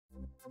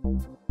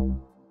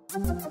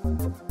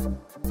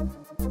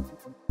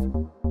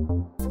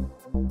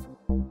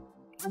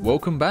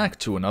Welcome back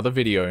to another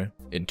video.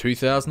 In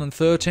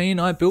 2013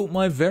 I built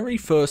my very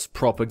first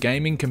proper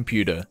gaming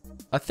computer.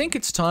 I think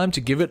it's time to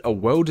give it a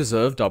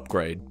well-deserved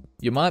upgrade.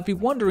 You might be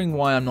wondering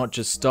why I'm not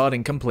just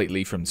starting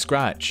completely from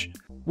scratch.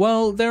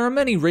 Well, there are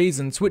many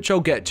reasons which I'll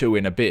get to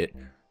in a bit.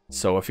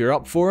 So if you're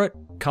up for it,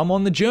 come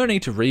on the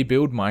journey to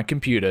rebuild my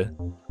computer.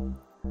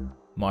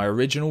 My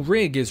original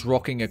rig is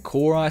rocking a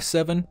Core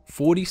i7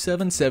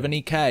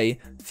 4770K,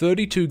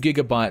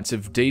 32GB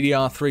of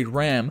DDR3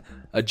 RAM,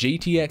 a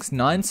GTX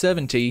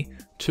 970,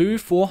 two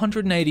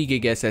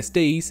 480GB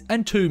SSDs,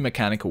 and two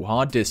mechanical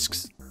hard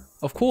disks.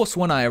 Of course,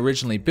 when I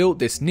originally built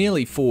this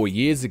nearly 4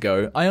 years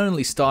ago, I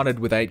only started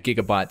with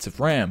 8GB of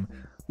RAM,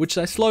 which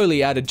I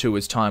slowly added to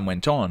as time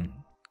went on.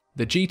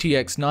 The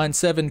GTX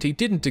 970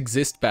 didn't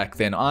exist back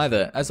then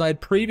either, as I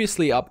had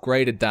previously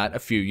upgraded that a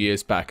few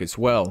years back as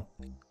well.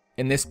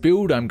 In this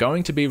build, I'm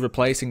going to be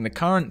replacing the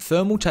current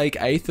Thermaltake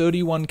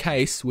A31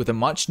 case with a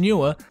much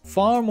newer,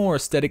 far more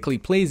aesthetically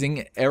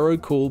pleasing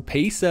AeroCool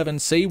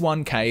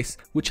P7-C1 case,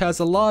 which has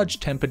a large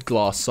tempered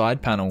glass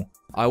side panel.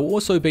 I will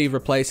also be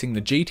replacing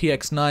the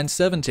GTX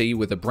 970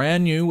 with a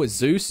brand new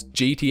ASUS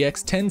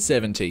GTX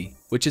 1070,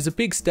 which is a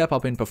big step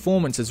up in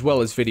performance as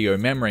well as video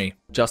memory.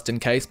 Just in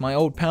case my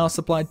old power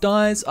supply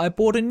dies, I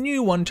bought a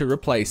new one to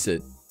replace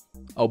it.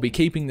 I'll be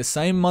keeping the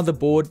same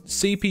motherboard,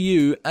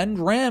 CPU, and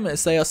RAM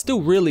as they are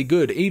still really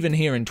good even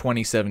here in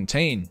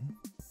 2017.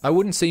 I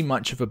wouldn't see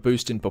much of a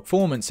boost in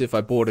performance if I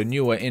bought a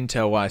newer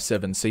Intel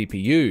i7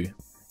 CPU.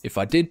 If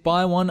I did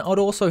buy one, I'd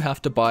also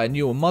have to buy a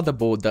newer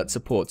motherboard that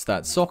supports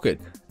that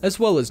socket, as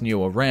well as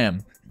newer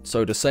RAM.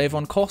 So to save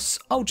on costs,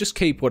 I'll just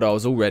keep what I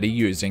was already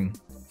using.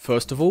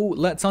 First of all,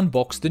 let's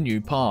unbox the new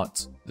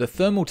parts. The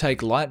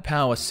Thermaltake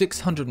Litepower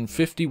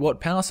 650W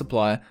power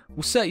supply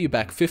will set you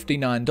back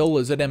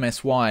 $59 at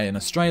MSY in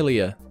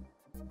Australia.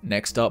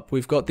 Next up,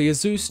 we've got the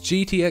ASUS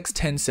GTX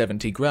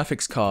 1070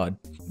 graphics card.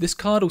 This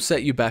card will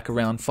set you back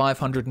around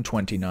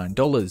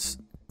 $529.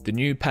 The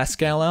new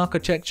Pascal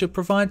architecture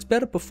provides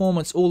better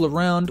performance all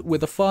around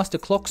with a faster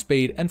clock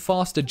speed and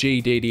faster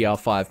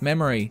GDDR5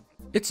 memory.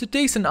 It's a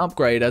decent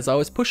upgrade as I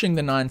was pushing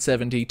the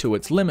 970 to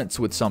its limits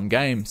with some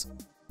games.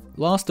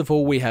 Last of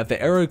all, we have the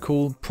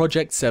AeroCool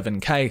Project 7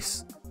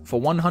 case.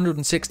 For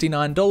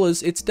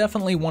 $169, it's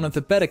definitely one of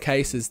the better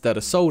cases that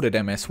are sold at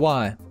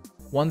MSY.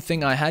 One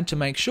thing I had to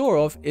make sure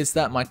of is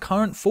that my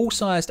current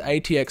full-sized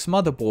ATX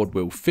motherboard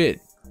will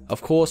fit.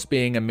 Of course,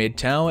 being a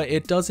mid-tower,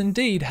 it does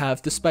indeed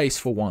have the space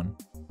for one.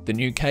 The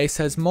new case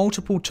has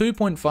multiple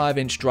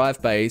 2.5-inch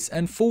drive bays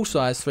and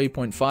full-size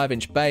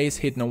 3.5-inch bays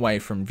hidden away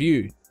from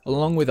view.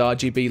 Along with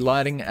RGB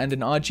lighting and an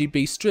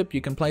RGB strip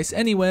you can place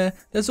anywhere,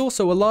 there's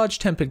also a large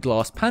tempered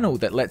glass panel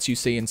that lets you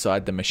see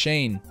inside the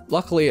machine.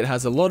 Luckily it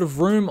has a lot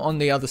of room on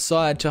the other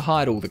side to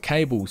hide all the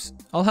cables.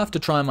 I'll have to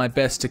try my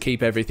best to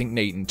keep everything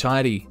neat and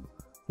tidy.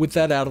 With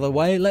that out of the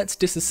way, let's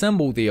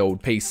disassemble the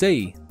old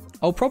PC.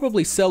 I'll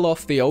probably sell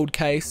off the old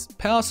case,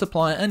 power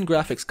supply and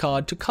graphics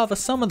card to cover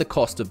some of the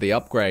cost of the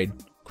upgrade.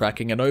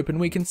 Cracking it open,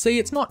 we can see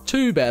it's not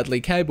too badly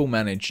cable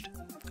managed.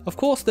 Of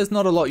course, there's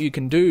not a lot you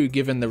can do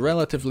given the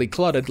relatively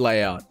cluttered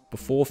layout.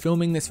 Before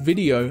filming this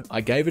video,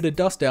 I gave it a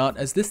dust out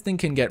as this thing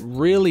can get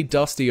really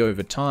dusty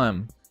over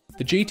time.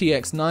 The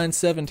GTX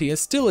 970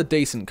 is still a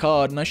decent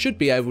card and I should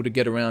be able to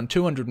get around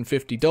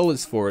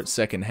 $250 for it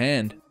second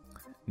hand.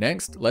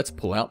 Next, let's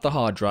pull out the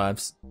hard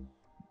drives.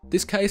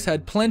 This case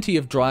had plenty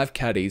of drive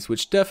caddies,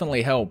 which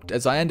definitely helped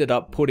as I ended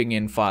up putting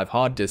in 5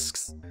 hard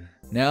disks.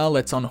 Now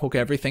let's unhook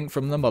everything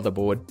from the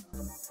motherboard.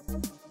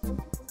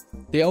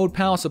 The old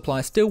power supply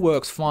still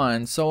works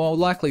fine, so I'll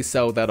likely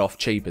sell that off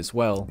cheap as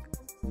well.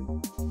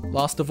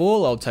 Last of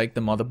all, I'll take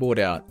the motherboard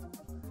out.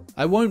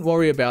 I won't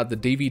worry about the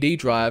DVD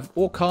drive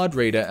or card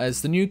reader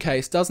as the new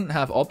case doesn't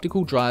have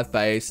optical drive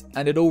bays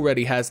and it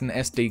already has an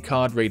SD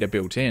card reader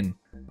built in.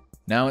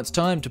 Now it's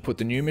time to put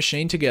the new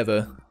machine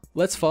together.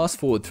 Let's fast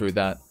forward through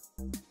that.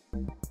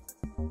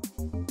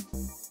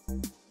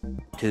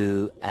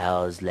 2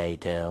 hours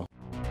later.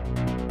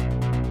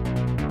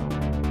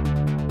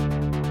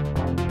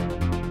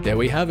 There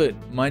we have it,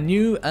 my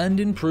new and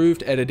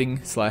improved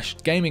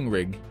editing/gaming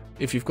rig.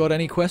 If you've got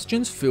any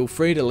questions, feel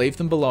free to leave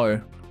them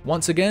below.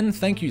 Once again,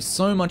 thank you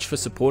so much for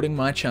supporting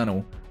my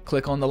channel.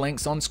 Click on the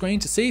links on screen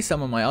to see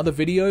some of my other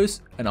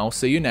videos, and I'll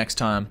see you next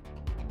time.